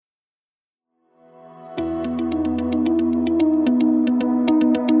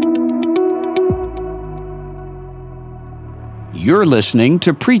You're listening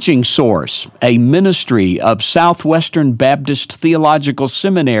to Preaching Source, a ministry of Southwestern Baptist Theological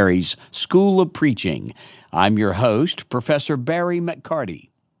Seminary's School of Preaching. I'm your host, Professor Barry McCarty.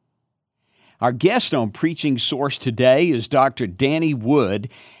 Our guest on Preaching Source today is Dr. Danny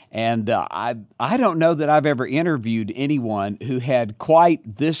Wood, and I don't know that I've ever interviewed anyone who had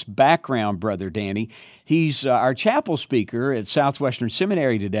quite this background, Brother Danny. He's our chapel speaker at Southwestern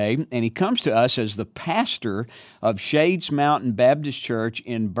Seminary today, and he comes to us as the pastor of Shades Mountain Baptist Church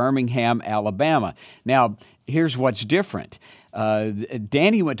in Birmingham, Alabama. Now, here's what's different.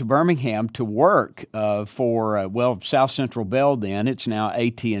 Danny went to Birmingham to work for South Central Bell then. It's now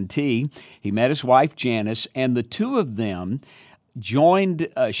AT&T. He met his wife, Janice, and the two of them joined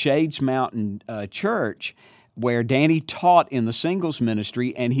Shades Mountain Church, where Danny taught in the singles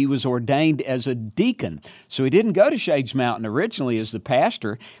ministry, and he was ordained as a deacon. So he didn't go to Shades Mountain originally as the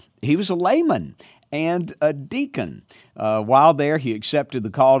pastor. He was a layman and a deacon. While there, he accepted the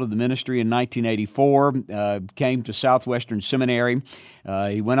call to the ministry in 1984, came to Southwestern Seminary.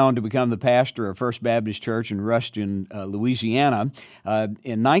 He went on to become the pastor of First Baptist Church in Ruston, Louisiana.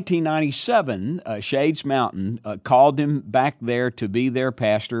 In 1997, Shades Mountain called him back there to be their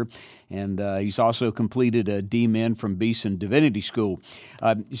pastor, and he's also completed a D-Min from Beeson Divinity School.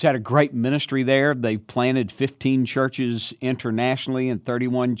 He's had a great ministry there. They've planted 15 churches internationally and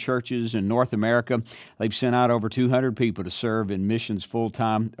 31 churches in North America. They've sent out over 200 people to serve in missions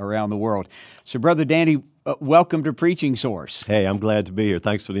full-time around the world. So, Brother Danny, welcome to Preaching Source. Hey, I'm glad to be here.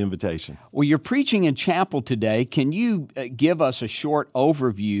 Thanks for the invitation. Well, you're preaching in chapel today. Can you give us a short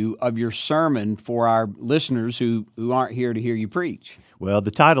overview of your sermon for our listeners who aren't here to hear you preach? Well,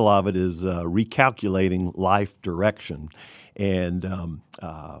 the title of it is Recalculating Life Direction. And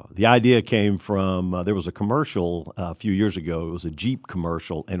the idea came from, there was a commercial a few years ago. It was a Jeep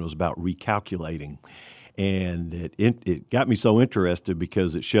commercial, and it was about recalculating. And it got me so interested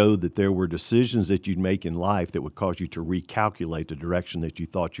because it showed that there were decisions that you'd make in life that would cause you to recalculate the direction that you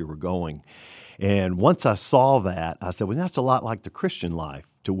thought you were going. And once I saw that, I said, well, that's a lot like the Christian life,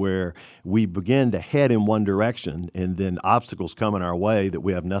 to where we begin to head in one direction and then obstacles come in our way that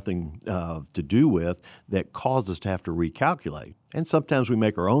we have nothing to do with that cause us to have to recalculate. And sometimes we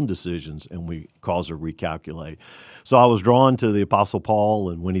make our own decisions and we cause a recalculate. So I was drawn to the Apostle Paul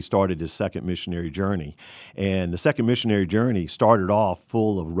and when he started his second missionary journey. And the second missionary journey started off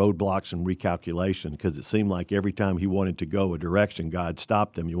full of roadblocks and recalculation because it seemed like every time he wanted to go a direction, God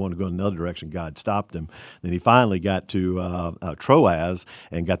stopped him. He wanted to go another direction, God stopped him. Then he finally got to Troas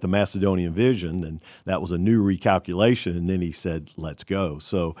and got the Macedonian vision, and that was a new recalculation, and then he said, let's go.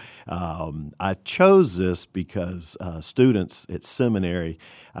 So I chose this because students at seminary,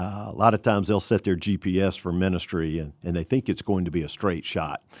 a lot of times they'll set their GPS for ministry, and they think it's going to be a straight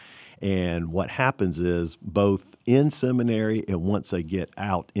shot. And what happens is both in seminary and once they get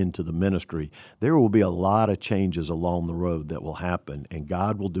out into the ministry, there will be a lot of changes along the road that will happen, and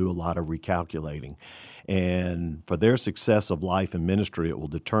God will do a lot of recalculating. And for their success of life and ministry, it will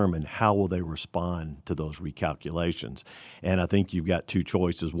determine how will they respond to those recalculations. And I think you've got two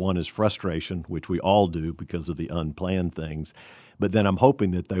choices. One is frustration, which we all do because of the unplanned things. But then I'm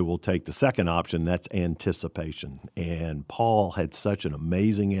hoping that they will take the second option, that's anticipation. And Paul had such an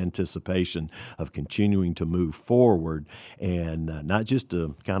amazing anticipation of continuing to move forward and not just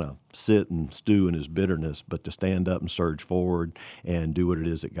to kind of sit and stew in his bitterness, but to stand up and surge forward and do what it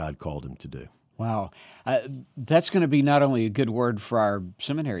is that God called him to do. Wow. That's going to be not only a good word for our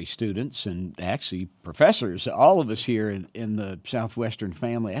seminary students and actually professors, all of us here in the Southwestern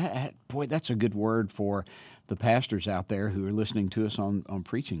family. Boy, that's a good word for the pastors out there who are listening to us on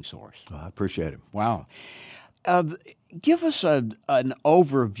Preaching Source. I appreciate it. Wow. Give us an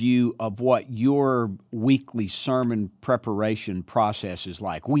overview of what your weekly sermon preparation process is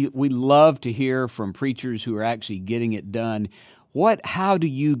like. We love to hear from preachers who are actually getting it done. How do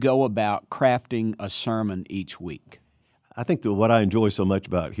you go about crafting a sermon each week? I think that what I enjoy so much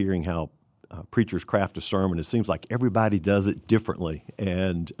about hearing how preachers craft a sermon, it seems like everybody does it differently.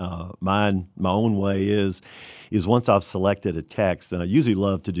 And my own way is once I've selected a text, and I usually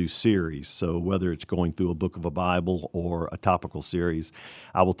love to do series, so whether it's going through a book of a Bible or a topical series,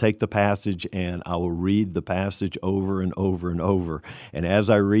 I will take the passage and I will read the passage over and over and over. And as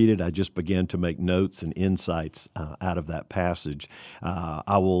I read it, I just begin to make notes and insights out of that passage.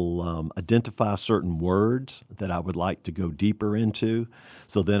 I will identify certain words that I would like to go deeper into.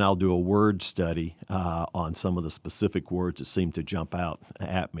 So then I'll do a word word study on some of the specific words that seem to jump out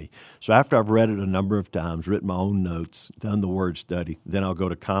at me. So after I've read it a number of times, written my own notes, done the word study, then I'll go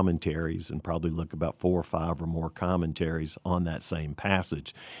to commentaries and probably look about 4 or 5 or more commentaries on that same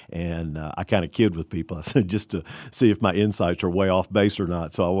passage. And I kind of kid with people. I said just to see if my insights are way off base or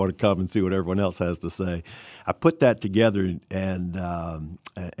not. So I want to come and see what everyone else has to say. I put that together, and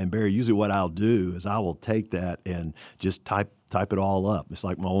Barry, usually what I'll do is I will take that and just type it all up. It's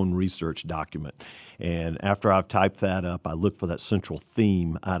like my own research document. And after I've typed that up, I look for that central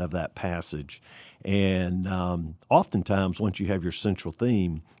theme out of that passage. And oftentimes, once you have your central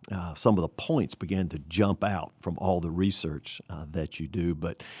theme, some of the points begin to jump out from all the research that you do.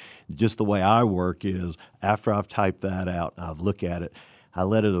 But just the way I work is after I've typed that out, I've looked at it, I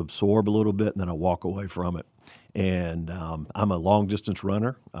let it absorb a little bit, and then I walk away from it. And I'm a long-distance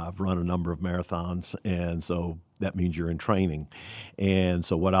runner. I've run a number of marathons, and so that means you're in training. And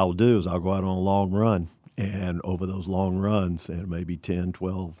so what I'll do is I'll go out on a long run, and over those long runs, and maybe 10,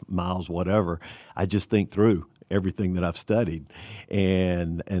 12 miles, whatever, I just think through everything that I've studied.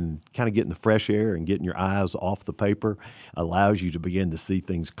 And kind of getting the fresh air and getting your eyes off the paper allows you to begin to see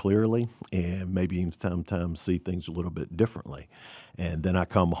things clearly and maybe even sometimes see things a little bit differently. And then I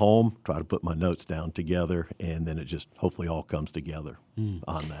come home, try to put my notes down together, and then it just hopefully all comes together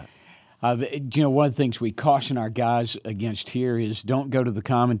on that. One of the things we caution our guys against here is don't go to the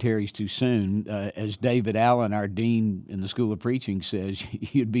commentaries too soon. As David Allen, our dean in the School of Preaching, says,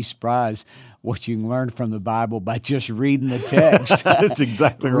 you'd be surprised what you can learn from the Bible by just reading the text. That's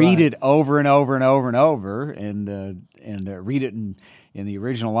exactly right. Read it over and over and over and over, and read it in the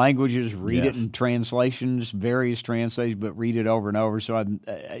original languages, read it in translations, various translations, but read it over and over. So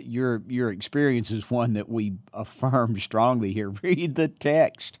your experience is one that we affirm strongly here. Read the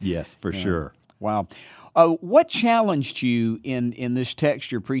text. Yes, for sure. Wow. What challenged you in this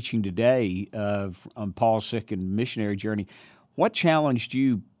text you're preaching today on Paul's second missionary journey? What challenged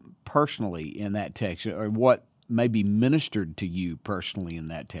you personally in that text, or what maybe ministered to you personally in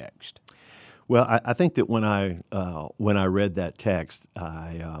that text? Well, I think that when I read that text,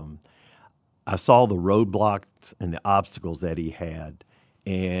 I saw the roadblocks and the obstacles that he had,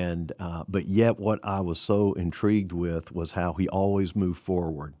 and but yet what I was so intrigued with was how he always moved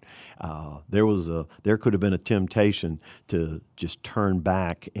forward. There could have been a temptation to just turn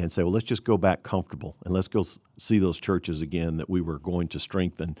back and say, well, let's just go back comfortable and let's go see those churches again that we were going to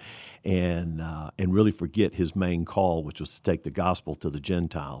strengthen, and really forget his main call, which was to take the gospel to the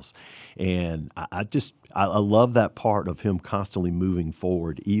Gentiles. And I love that part of him constantly moving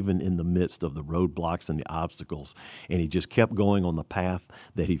forward, even in the midst of the roadblocks and the obstacles. And he just kept going on the path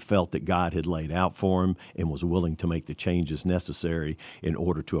that he felt that God had laid out for him, and was willing to make the changes necessary in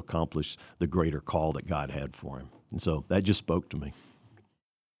order to accomplish the greater call that God had for him. And so that just spoke to me.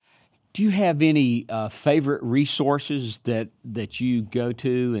 Do you have any favorite resources that you go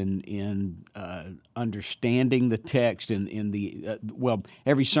to in understanding the text and in the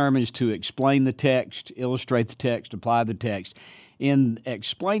every sermon is to explain the text, illustrate the text, apply the text. In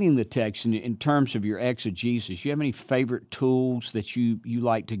explaining the text in terms of your exegesis, do you have any favorite tools that you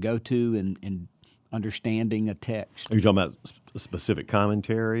like to go to in understanding a text? Are you talking about specific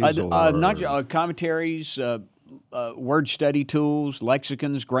commentaries? Not commentaries. Word study tools,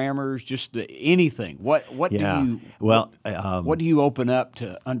 lexicons, grammars, just anything. What do you open up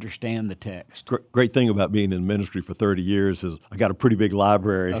to understand the text? Great thing about being in ministry for 30 years is I got a pretty big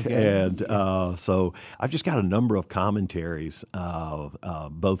library, and so I've just got a number of commentaries,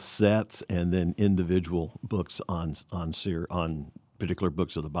 both sets and then individual books on particular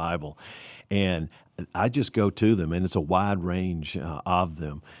books of the Bible, and I just go to them, and it's a wide range of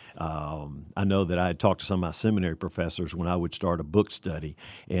them. I know that I had talked to some of my seminary professors when I would start a book study,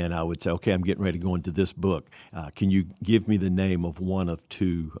 and I would say, okay, I'm getting ready to go into this book. Can you give me the name of one of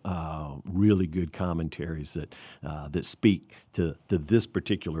 2 really good commentaries that speak to this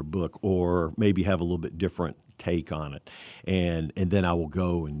particular book, or maybe have a little bit different take on it, and then I will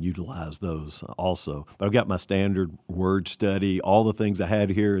go and utilize those also. But I've got my standard word study, all the things I had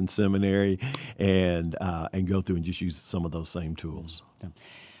here in seminary, and go through and just use some of those same tools.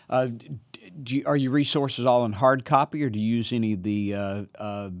 Are your resources all in hard copy, or do you use any of the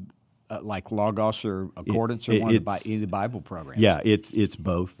like Logos or Accordance or one of the Bible programs? Yeah, it's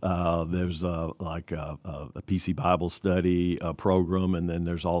both. There's a PC Bible study program, and then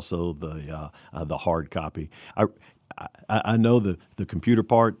there's also the hard copy. I know the computer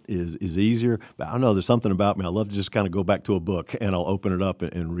part is easier, but I know there's something about me. I love to just kind of go back to a book, and I'll open it up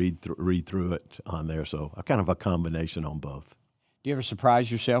and read through it on there. So I kind of a combination on both. Do you ever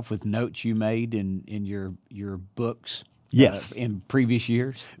surprise yourself with notes you made in your books? Yes. In previous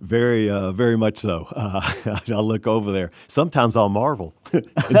years? Very much so. I'll look over there. Sometimes I'll marvel.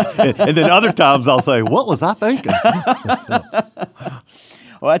 and then other times I'll say, what was I thinking?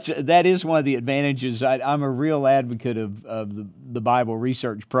 Well, that is one of the advantages. I'm a real advocate of the Bible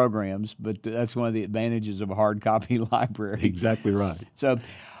research programs, but that's one of the advantages of a hard copy library. Exactly right. So,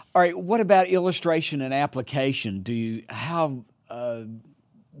 all right, what about illustration and application? Where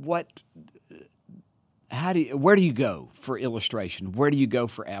do you go for illustration? Where do you go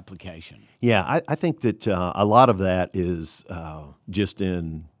for application? Yeah, I think that a lot of that is just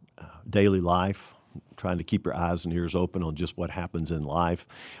in daily life, trying to keep your eyes and ears open on just what happens in life.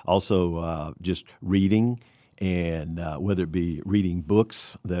 Also, just reading, and whether it be reading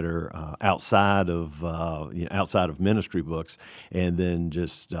books that are outside of ministry books, and then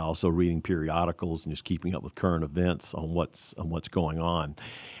just also reading periodicals and just keeping up with current events on what's going on.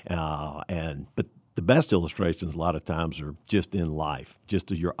 But the best illustrations a lot of times are just in life,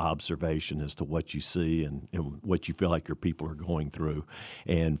 just your observation as to what you see and what you feel like your people are going through,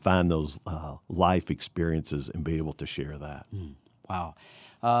 and find those life experiences and be able to share that. Wow.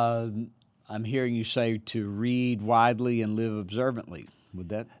 I'm hearing you say to read widely and live observantly. Would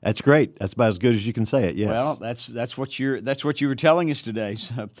that? That's great. That's about as good as you can say it. Yes. Well, that's what you were telling us today.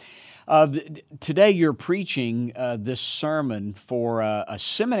 So, today you're preaching this sermon for a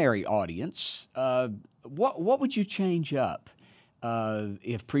seminary audience. What would you change up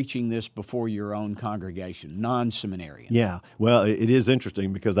if preaching this before your own congregation, non-seminarian? Yeah, well, it is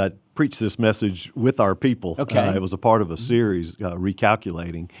interesting because I preached this message with our people. Okay. It was a part of a series,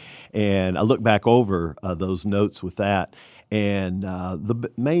 Recalculating, and I look back over those notes with that. And the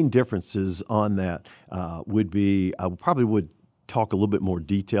main differences on that would be I probably would talk a little bit more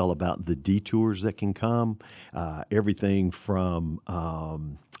detail about the detours that can come, everything from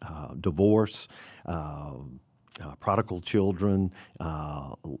divorce, prodigal children,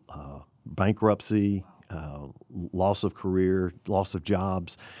 bankruptcy, loss of career, loss of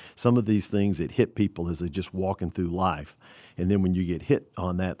jobs, some of these things that hit people as they're just walking through life. And then when you get hit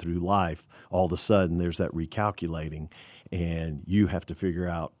on that through life, all of a sudden there's that recalculating, and you have to figure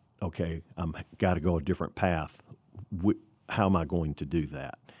out, okay, I've got to go a different path. How am I going to do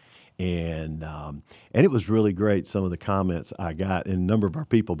that? And it was really great, some of the comments I got, and a number of our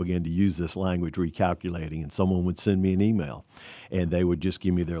people began to use this language, recalculating, and someone would send me an email, and they would just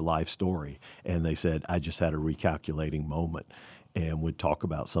give me their life story, and they said, I just had a recalculating moment, and would talk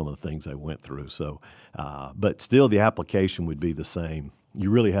about some of the things they went through. So, but still the application would be the same. You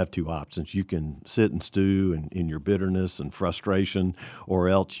really have two options. You can sit and stew in your bitterness and frustration, or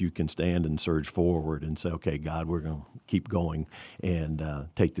else you can stand and surge forward and say, okay, God, we're going to keep going and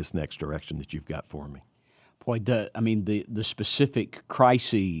take this next direction that you've got for me. Boy, the specific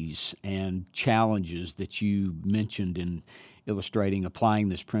crises and challenges that you mentioned in illustrating, applying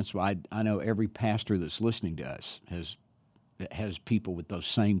this principle, I know every pastor that's listening to us has people with those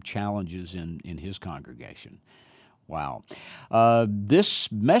same challenges in his congregation. Wow. This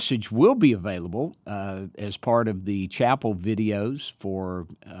message will be available as part of the chapel videos for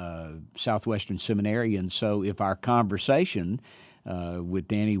Southwestern Seminary, and so if our conversation with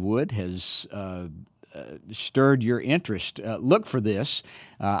Danny Wood has stirred your interest, look for this.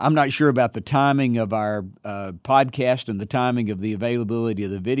 I'm not sure about the timing of our podcast and the timing of the availability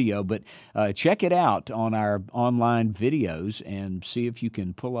of the video, but check it out on our online videos and see if you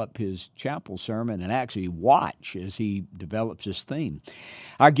can pull up his chapel sermon and actually watch as he develops his theme.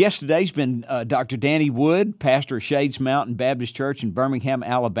 Our guest today has been Dr. Danny Wood, pastor of Shades Mountain Baptist Church in Birmingham,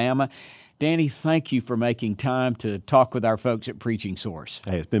 Alabama. Danny, thank you for making time to talk with our folks at Preaching Source.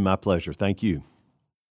 Hey, it's been my pleasure. Thank you.